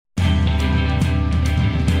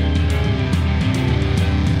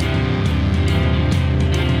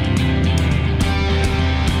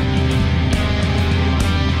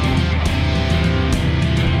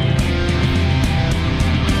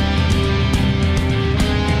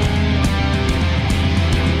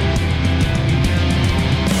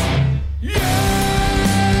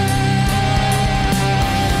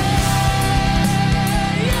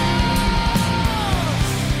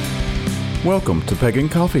Welcome to Pagan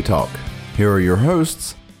Coffee Talk. Here are your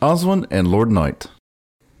hosts, Oswin and Lord Knight.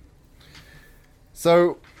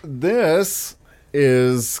 So, this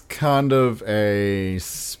is kind of a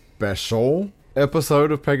special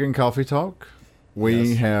episode of Pagan Coffee Talk.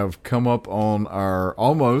 We have come up on our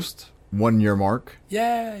almost 1 year mark.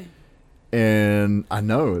 Yay! And I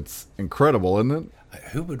know, it's incredible, isn't it?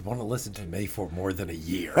 Who would want to listen to me for more than a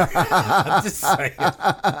year? I'm just saying.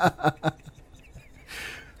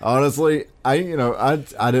 Honestly, I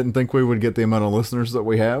didn't think we would get the amount of listeners that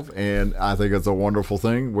we have, and I think it's a wonderful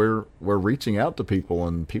thing. We're reaching out to people,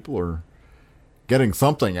 and people are getting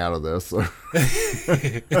something out of this.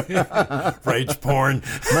 Rage porn.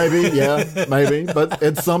 Maybe, but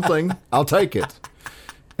it's something. I'll take it.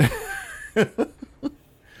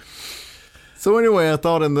 So anyway, I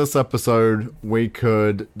thought in this episode we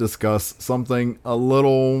could discuss something a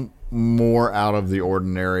little more out of the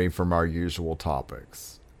ordinary from our usual topics.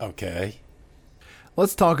 Okay.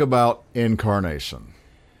 Let's talk about incarnation.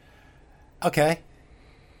 Okay.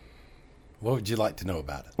 What would you like to know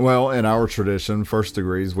about it? Well, in our tradition, first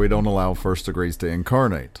degrees, we don't allow first degrees to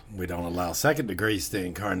incarnate. We don't allow second degrees to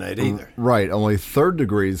incarnate either. Right. Only third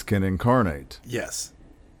degrees can incarnate. Yes.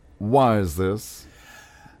 Why is this?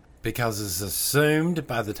 Because it's assumed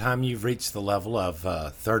by the time you've reached the level of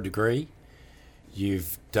third degree,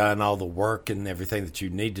 you've done all the work and everything that you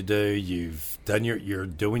need to do. You've done you're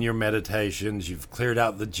doing your meditations. You've cleared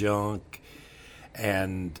out the junk,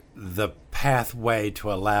 and the pathway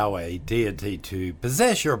to allow a deity to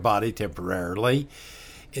possess your body temporarily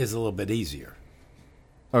is a little bit easier.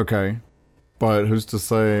 Okay, but who's to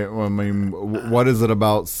say? I mean, what is it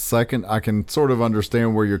about second? I can sort of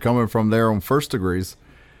understand where you're coming from there on first degrees,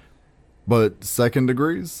 but second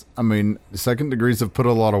degrees? I mean, second degrees have put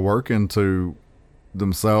a lot of work into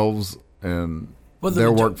themselves and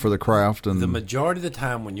their work for the craft, and the majority of the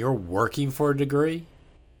time when you're working for a degree,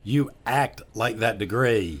 you act like that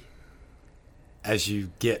degree as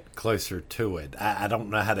you get closer to it. I don't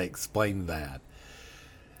know how to explain that.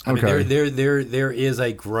 I mean, there is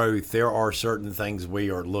a growth. There are certain things we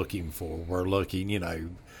are looking for. We're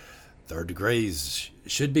looking, third degrees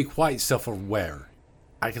should be quite self-aware.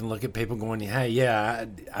 I can look at people going, hey, yeah,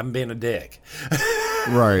 I'm being a dick.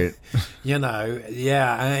 Right.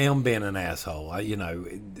 I am being an asshole,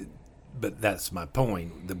 but that's my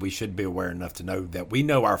point, that we should be aware enough to know that we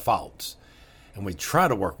know our faults and we try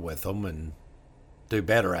to work with them and do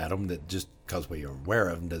better at them. That just because we are aware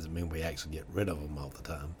of them doesn't mean we actually get rid of them all the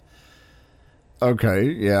time.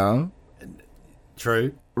 Okay. Yeah.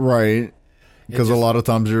 True. Right. Because a lot of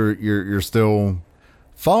times you're still,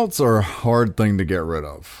 faults are a hard thing to get rid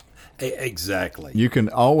of. Exactly. You can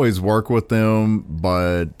always work with them,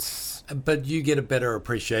 but you get a better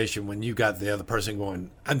appreciation when you got the other person going,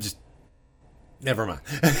 never mind.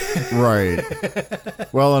 Right.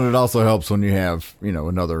 Well, and it also helps when you have,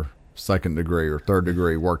 another second degree or third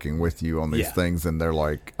degree working with you on these things, and they're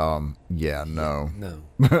like, no. No.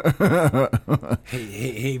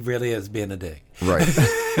 he really is being a dick. Right.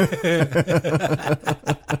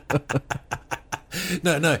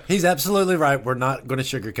 No, he's absolutely right. We're not going to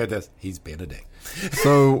sugarcoat this. He's being a dick.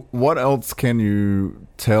 So, what else can you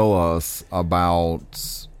tell us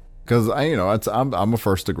about? Because I'm a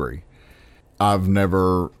first degree. I've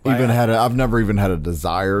never even had a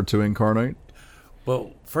desire to incarnate.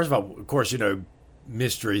 Well, first of all, of course,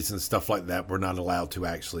 mysteries and stuff like that. We're not allowed to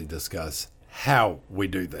actually discuss how we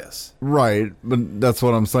do this. Right, but that's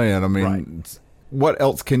what I'm saying. I mean, right. What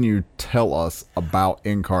else can you tell us about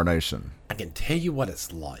incarnation? I can tell you what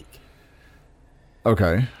it's like.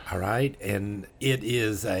 Okay. All right. And it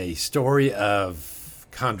is a story of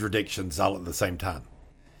contradictions all at the same time.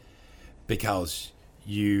 Because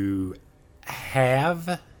you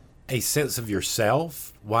have a sense of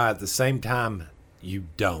yourself, while at the same time you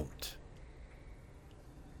don't.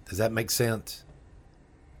 Does that make sense?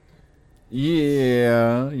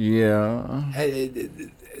 Yeah.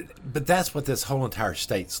 But that's what this whole entire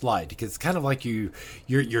state's like. Because it's kind of like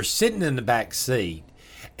you're sitting in the back seat,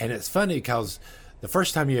 and it's funny because the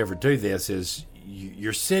first time you ever do this is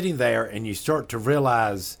you're sitting there and you start to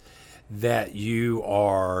realize that you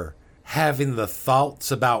are having the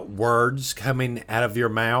thoughts about words coming out of your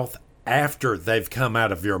mouth after they've come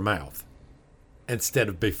out of your mouth instead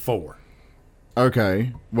of before.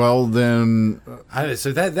 Okay. Well, then...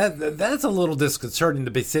 So that's a little disconcerting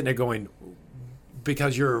to be sitting there going...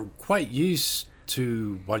 Because you're quite used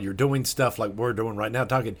to, while you're doing stuff like we're doing right now,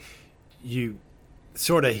 talking, you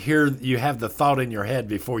sort of you have the thought in your head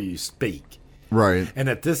before you speak. Right. And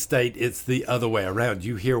at this state, it's the other way around.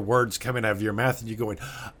 You hear words coming out of your mouth and you're going,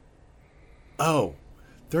 oh,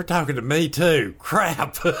 they're talking to me too.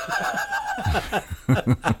 Crap.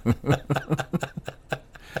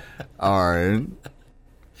 All right.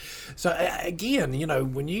 So again,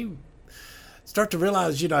 when you start to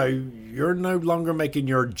realize, you're no longer making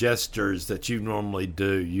your gestures that you normally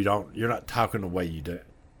do. You're not talking the way you do.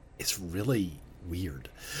 It's really weird.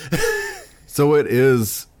 So it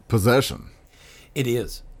is possession. It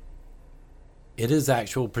is. It is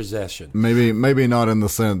actual possession. Maybe not in the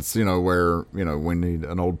sense, where, we need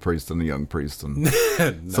an old priest and a young priest and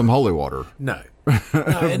No. some holy water. No.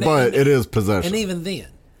 But it is possession. And even then,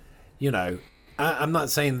 I'm not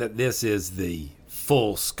saying that this is the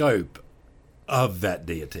full scope of that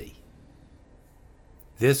deity.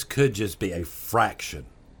 This could just be a fraction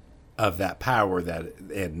of that power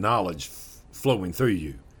and knowledge flowing through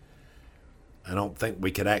you. I don't think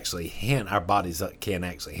we could actually our bodies can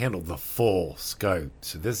actually handle the full scope.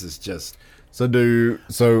 So this is just. And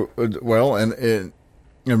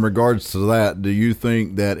in regards to that, do you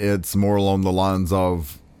think that it's more along the lines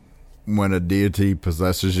of when a deity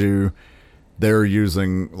possesses you, they're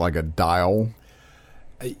using like a dial?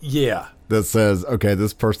 Yeah. That says, okay,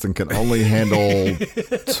 this person can only handle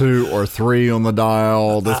 2 or 3 on the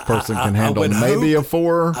dial. This person can handle maybe a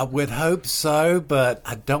 4. I would hope so, but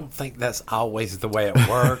I don't think that's always the way it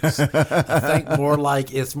works. I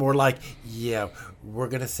think it's more like, yeah, we're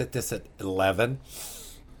going to set this at 11,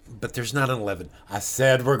 but there's not an 11. I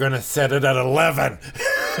said we're going to set it at 11.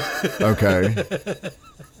 Okay.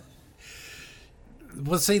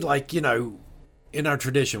 Well, see, in our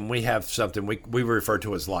tradition, we have something we refer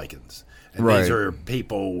to as lichens. And right. These are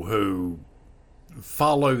people who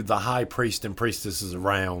follow the high priest and priestesses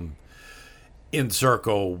around in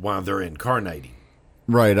circle while they're incarnating.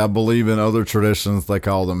 Right. I believe in other traditions they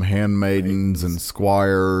call them handmaidens and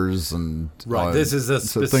squires and this is a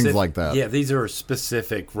specific, things like that. Yeah, these are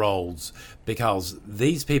specific roles because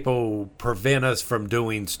these people prevent us from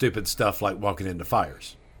doing stupid stuff like walking into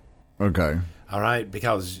fires. Okay. All right,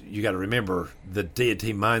 because you got to remember the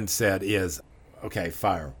deity mindset is, okay,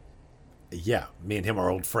 fire. Yeah, me and him are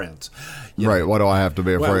old friends. Right, what do I have to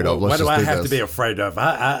be afraid of? What do I have to be afraid of?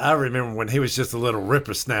 I remember when he was just a little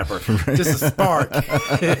whippersnapper, just a spark.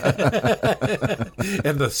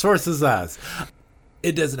 And the source's eyes.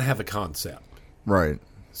 It doesn't have a concept. Right.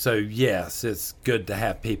 So, yes, it's good to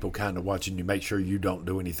have people kind of watching you, make sure you don't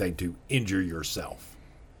do anything to injure yourself.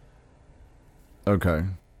 Okay.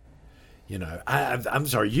 I'm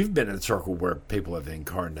sorry, you've been in a circle where people have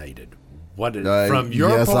incarnated. What is from your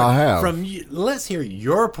yes, point? I have. Let's hear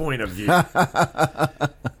your point of view. I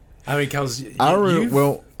mean, because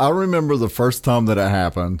I remember the first time that it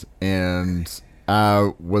happened, and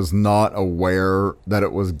I was not aware that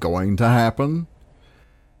it was going to happen.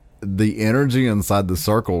 The energy inside the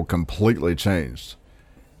circle completely changed.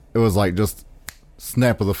 It was like just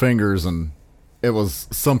snap of the fingers, and it was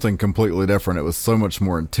something completely different. It was so much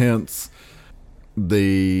more intense.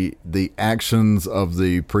 The actions of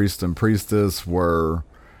the priest and priestess were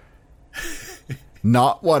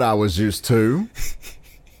not what I was used to,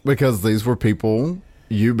 because these were people,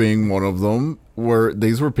 you being one of them,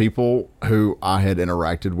 these were people who I had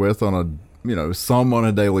interacted with on some on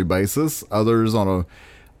a daily basis, others on a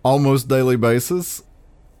almost daily basis.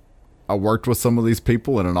 I worked with some of these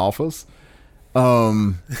people in an office.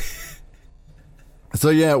 So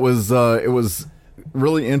yeah, it was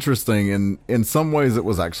really interesting, and in some ways it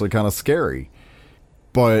was actually kind of scary.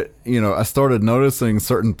 But I started noticing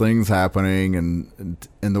certain things happening, and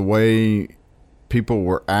the way people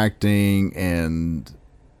were acting, and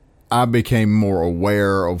I became more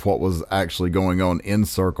aware of what was actually going on in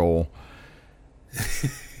circle.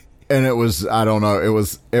 And it was, I don't know, it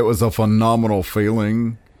was a phenomenal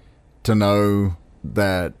feeling to know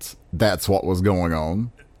that that's what was going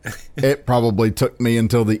on. It probably took me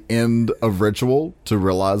until the end of ritual to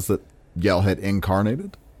realize that Yell had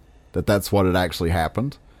incarnated, that's what had actually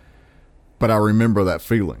happened. But I remember that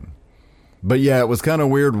feeling. But yeah, it was kind of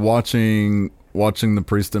weird watching the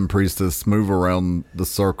priest and priestess move around the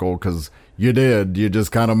circle, because you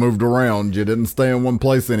just kind of moved around. You didn't stay in one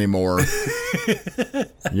place anymore.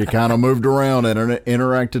 You kind of moved around and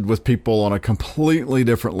interacted with people on a completely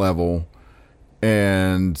different level.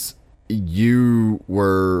 And you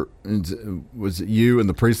and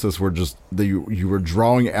the priestess were just you were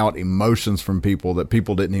drawing out emotions from people that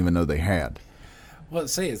people didn't even know they had. Well,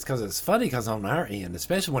 see, it's because it's funny, because on our end,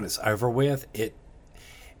 especially when it's over with, it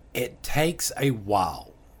takes a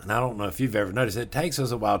while, and I don't know if you've ever noticed, it takes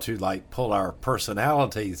us a while to pull our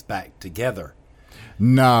personalities back together.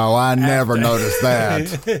 No, I never noticed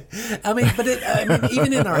that. I mean, but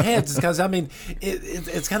even in our heads, because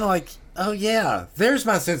it's kind of like, oh yeah, there's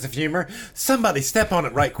my sense of humor. Somebody step on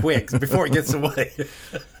it right quick before it gets away.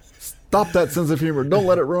 Stop that sense of humor. Don't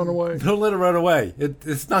let it run away. Don't let it run away.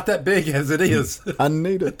 It's not that big as it is. I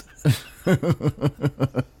need it.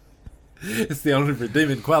 It's the only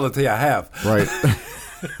redeeming quality I have. Right.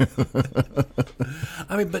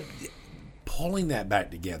 I mean, but pulling that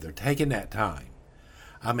back together, taking that time.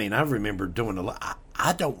 I mean, I remember doing a lot.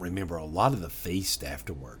 I don't remember a lot of the feast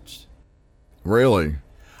afterwards. Really?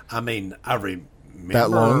 I mean, I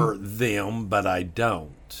remember them, but I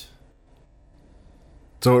don't.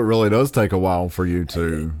 So it really does take a while for you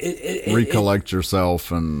to recollect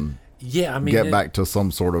yourself and get back to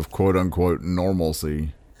some sort of quote unquote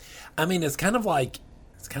normalcy. I mean, it's kind of like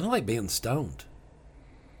being stoned,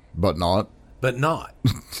 but not.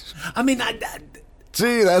 I mean,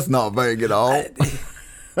 gee, that's not vague at all.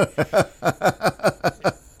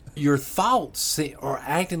 Your thoughts are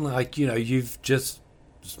acting like you've just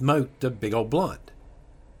smoked a big old blunt,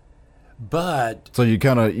 but so you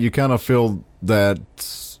kind of feel that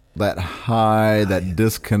high, that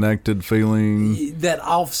disconnected feeling, that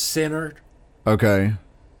off-centered,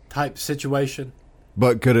 type situation.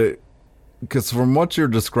 But could it? Because from what you're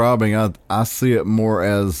describing, I see it more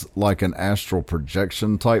as like an astral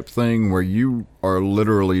projection type thing, where you are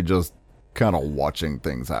literally just kind of watching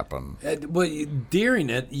things happen. Well, during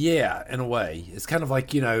it, yeah, in a way. It's kind of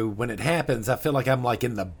like, when it happens, I feel like I'm like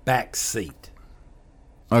in the back seat.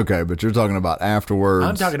 Okay, but you're talking about afterwards.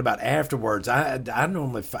 I'm talking about afterwards. I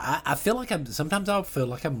normally, I feel like sometimes I'll feel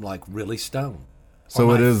like I'm like really stoned. So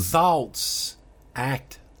or it is. Thoughts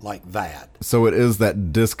act like that. So it is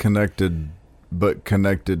that disconnected but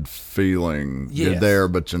connected feeling. Yes. You're there,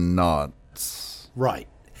 but you're not. Right.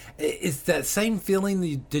 It's that same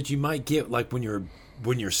feeling that you might get like when you're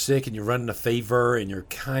sick and you're running a fever and you're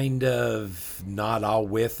kind of not all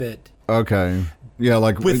with it. Okay. Yeah,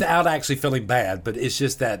 like without actually feeling bad, but it's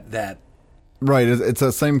just that. Right. It's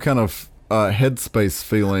that same kind of headspace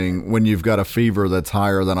feeling when you've got a fever that's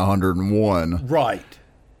higher than 101. Right.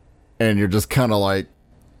 And you're just kind of like.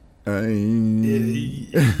 Yeah.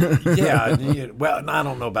 Well, I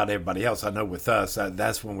don't know about everybody else. I know with us,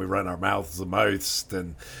 that's when we run our mouths the most,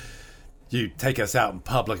 and you take us out in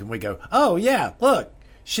public and we go, oh yeah, look,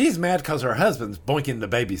 she's mad because her husband's boinking the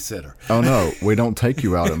babysitter. Oh no, we don't take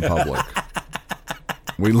you out in public.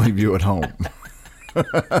 We leave you at home.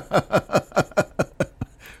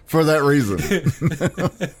 For that reason.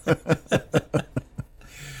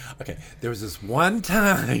 Okay, there was this one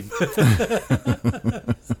time.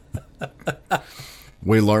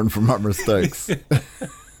 We learn from our mistakes.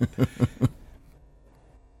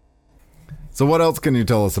 So what else can you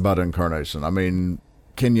tell us about incarnation? I mean,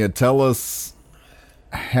 can you tell us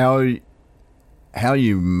how you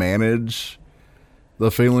manage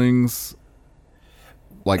the feelings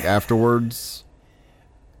like afterwards?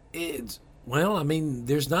 Well, I mean,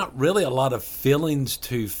 there's not really a lot of feelings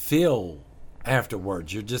to feel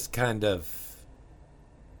afterwards. You're just kind of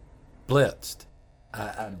blitzed.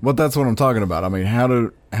 Well, that's what I'm talking about. I mean, how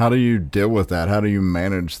do you deal with that? How do you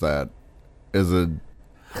manage that? Is it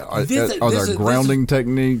are there grounding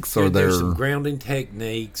techniques? Or there's some grounding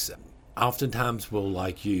techniques. Oftentimes, we'll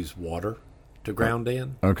like use water to ground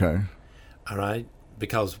in. Okay. All right,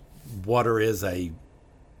 because water is the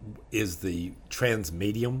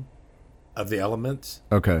transmedium of the elements.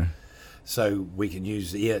 Okay. So we can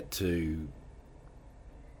use it to.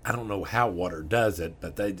 I don't know how water does it,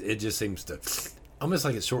 but it just seems to almost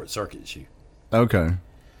like it short circuits you. Okay.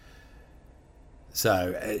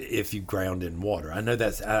 So if you ground in water, I know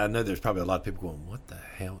there's probably a lot of people going, "What the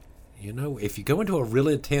hell?" If you go into a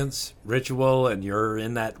really intense ritual and you're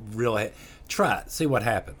in that try it, see what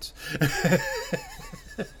happens.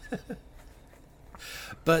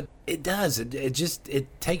 But it does.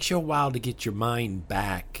 It takes you a while to get your mind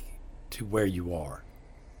back to where you are.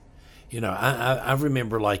 I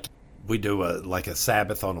remember like we do a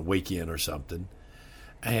Sabbath on a weekend or something,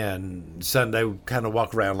 and Sunday we kind of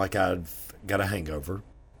walk around like I've got a hangover.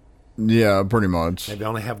 Yeah, pretty much. Maybe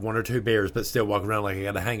only have 1 or 2 beers, but still walk around like I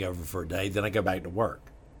got a hangover for a day. Then I go back to work,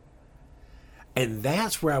 and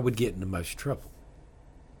that's where I would get into most trouble.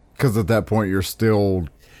 Because at that point you're still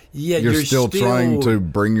trying to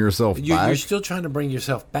bring yourself back. You're still trying to bring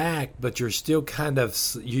yourself back, but you're still kind of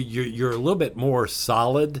you're a little bit more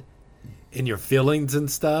solid in your feelings and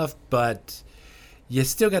stuff, but you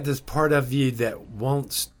still got this part of you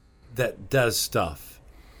that does stuff.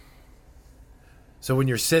 So when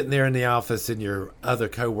you're sitting there in the office and your other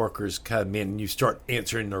coworkers come in and you start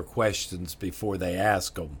answering their questions before they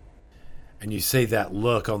ask them, And you see that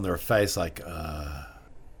look on their face like,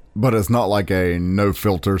 But it's not like a no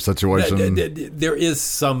filter situation. there is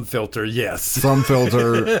some filter, yes. Some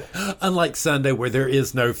filter. Unlike Sunday where there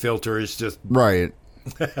is no filter, it's just... Right.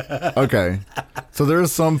 Okay. So there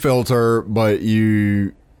is some filter, but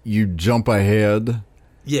you jump ahead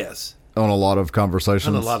Yes. on a lot of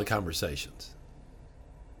conversations. On a lot of conversations.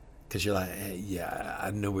 Because you're like, hey, yeah,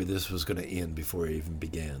 I know where this was going to end before it even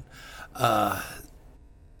began.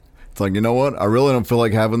 It's like, you know what? I really don't feel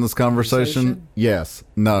like having this conversation. Yes.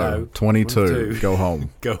 No. 22. Go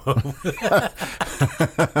home. Go home.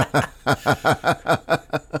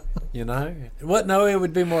 You know? What? No, it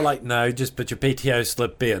would be more like, no, just put your PTO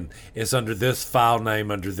slip in. It's under this file name,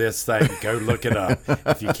 under this thing. Go look it up.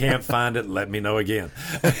 If you can't find it, let me know again.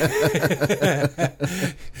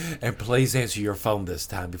 And please answer your phone this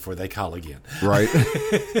time before they call again. Right.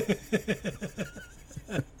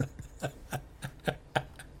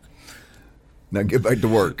 Now get back to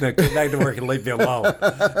work. No, get back to work and leave me alone.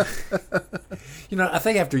 You know, I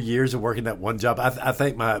think after years of working that one job, I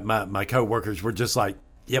think my coworkers were just like,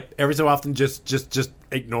 yep, every so often just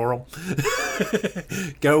ignore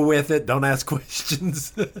them. Go with it. Don't ask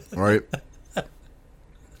questions. Right.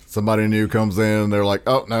 Somebody new comes in, they're like,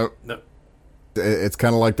 oh, no. No. It's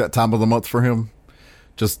kind of like that time of the month for him.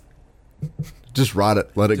 Just ride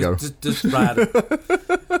it. Let it go. Just ride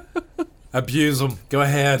it. Abuse them. Go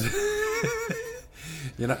ahead.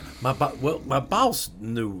 You know, my boss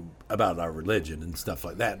knew about our religion and stuff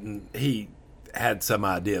like that, and he had some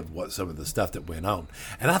idea of what some of the stuff that went on.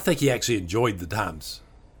 And I think he actually enjoyed the times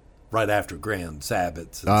right after Grand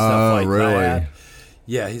Sabbaths and stuff like really? that.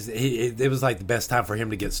 Yeah, it was like the best time for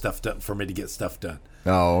him to get stuff done, for me to get stuff done.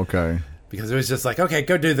 Oh, okay. Because it was just like, okay,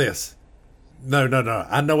 go do this. No.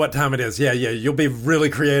 I know what time it is. Yeah. You'll be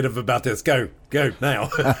really creative about this. Go now.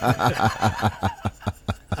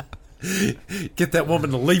 Get that woman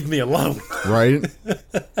to leave me alone. Right?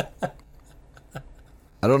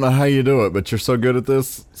 I don't know how you do it, but you're so good at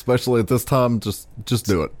this, especially at this time. Just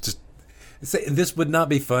do it. Just say, this would not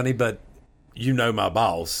be funny, but you know my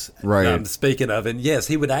boss. Right. I'm speaking of, and yes,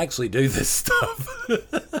 he would actually do this stuff.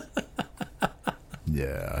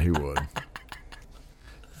 Yeah, he would.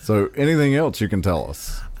 So, anything else you can tell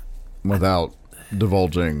us without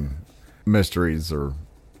divulging mysteries or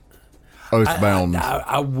oath-bound?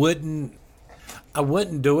 I wouldn't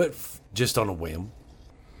do it just on a whim.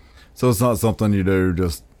 So it's not something you do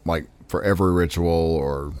just like for every ritual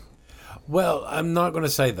or... Well, I'm not going to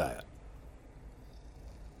say that.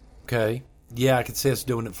 Okay. Yeah, I could say us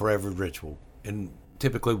doing it for every ritual. And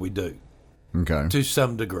typically we do. Okay. To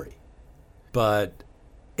some degree. But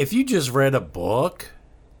if you just read a book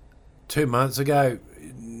 2 months ago,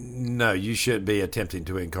 no, you should be attempting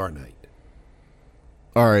to incarnate.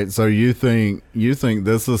 All right, so you think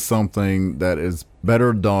this is something that is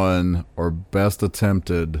better done or best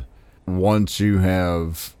attempted once you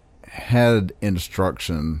have had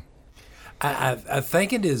instruction? I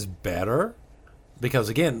think it is better because,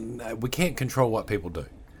 again, we can't control what people do.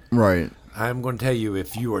 Right. I'm going to tell you,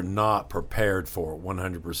 if you are not prepared for it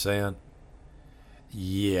 100%,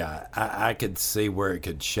 yeah, I could see where it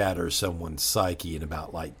could shatter someone's psyche in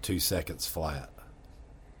about like 2 seconds flat.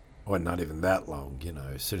 Well, not even that long,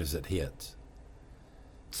 as soon as it hits.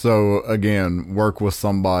 So, again, work with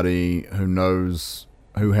somebody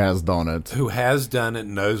who has done it. Who has done it,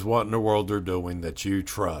 knows what in the world they're doing, that you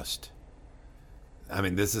trust. I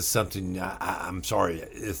mean, this is something, I'm sorry,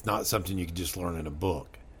 it's not something you can just learn in a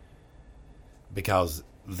book. Because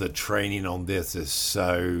the training on this is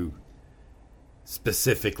so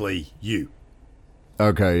specifically you.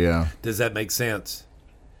 Okay, yeah. Does that make sense?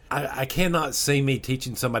 I cannot see me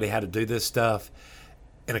teaching somebody how to do this stuff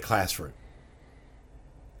in a classroom.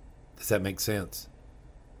 Does that make sense?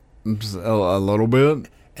 Just a little bit.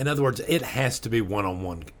 In other words, it has to be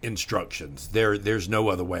one-on-one instructions. There's no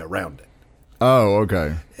other way around it. Oh,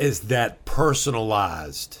 okay. Is that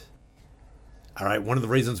personalized? All right, one of the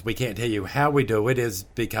reasons we can't tell you how we do it is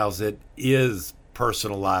because it is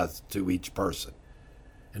personalized to each person.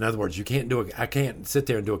 In other words, I can't sit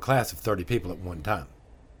there and do a class of 30 people at one time.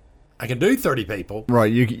 I can do 30 people.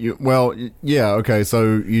 Right. Well, yeah. Okay.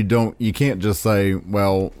 So you can't just say,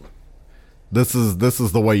 well, this is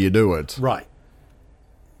the way you do it. Right.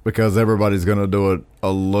 Because everybody's going to do it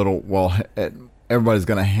everybody's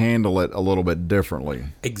going to handle it a little bit differently.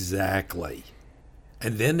 Exactly.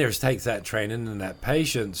 And then takes that training and that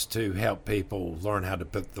patience to help people learn how to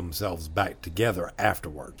put themselves back together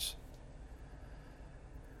afterwards.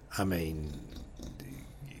 I mean,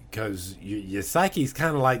 because your psyche's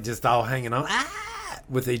kind of like just all hanging on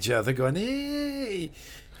with each other, going, hey.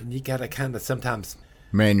 And you got to kind of sometimes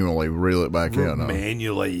Manually reel it back in.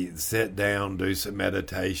 Manually sit down, do some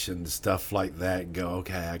meditation, stuff like that, and go,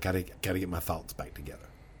 okay, I gotta get my thoughts back together.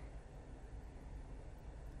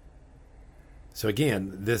 So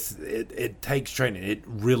again, it takes training. It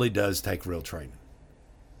really does take real training.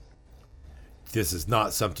 This is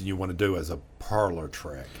not something you want to do as a parlor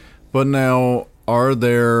trick. But now, are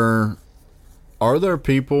there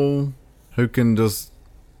people who can just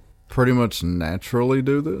pretty much naturally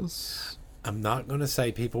do this? I'm not going to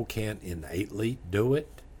say people can't innately do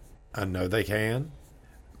it. I know they can.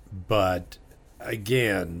 But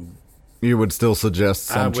again, you would still suggest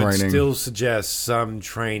some training? I would still suggest some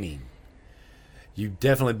training. You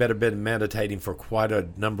definitely better been meditating for quite a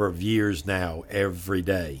number of years now, every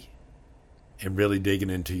day, and really digging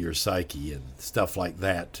into your psyche and stuff like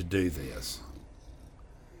that to do this.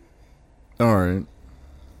 All right.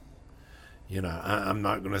 You know, I'm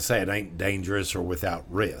not going to say it ain't dangerous or without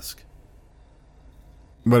risk.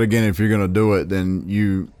 But again, if you're going to do it, then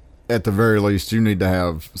you, at the very least, you need to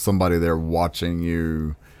have somebody there watching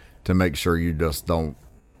you to make sure you just don't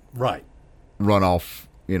run off,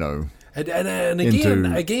 you know. And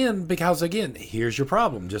again, because here's your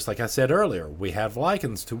problem. Just like I said earlier, we have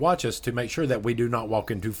lichens to watch us to make sure that we do not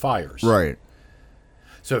walk into fires. Right.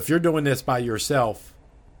 So if you're doing this by yourself,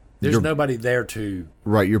 there's nobody there to...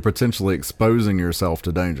 Right, you're potentially exposing yourself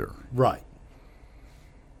to danger. Right.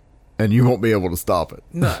 And you won't be able to stop it.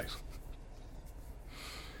 No.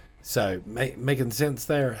 So, making sense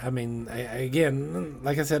there? I mean, again,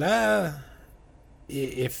 like I said,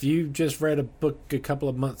 if you just read a book a couple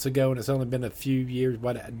of months ago and it's only been a few years,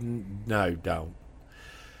 no, don't.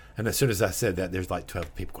 And as soon as I said that, there's like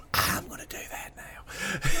 12 people going, I'm going to do that now.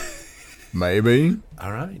 Maybe.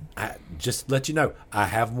 All right. Just let you know, I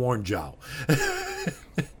have warned y'all.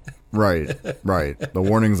 Right. The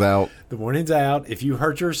warning's out. The warning's out. If you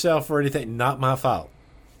hurt yourself or anything, not my fault.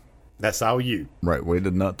 That's all you. Right. We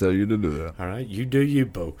did not tell you to do that. All right. You do you,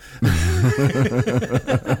 boo.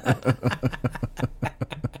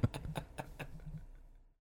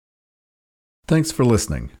 Thanks for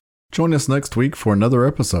listening. Join us next week for another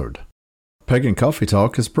episode. Pagan Coffee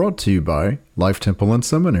Talk is brought to you by Life Temple and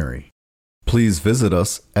Seminary. Please visit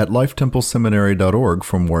us at lifetempleseminary.org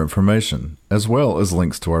for more information, as well as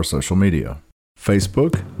links to our social media: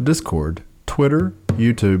 Facebook, Discord, Twitter,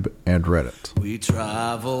 YouTube, and Reddit. We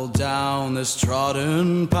travel down this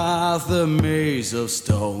trodden path, a maze of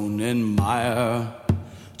stone and mire.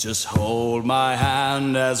 Just hold my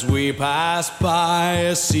hand as we pass by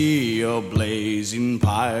a sea of blazing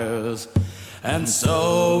pyres. And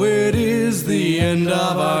so it is the end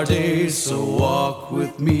of our days, so walk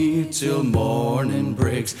with me till morning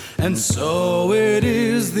breaks. And so it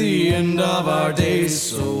is the end of our days,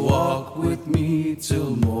 so walk with me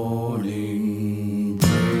till morning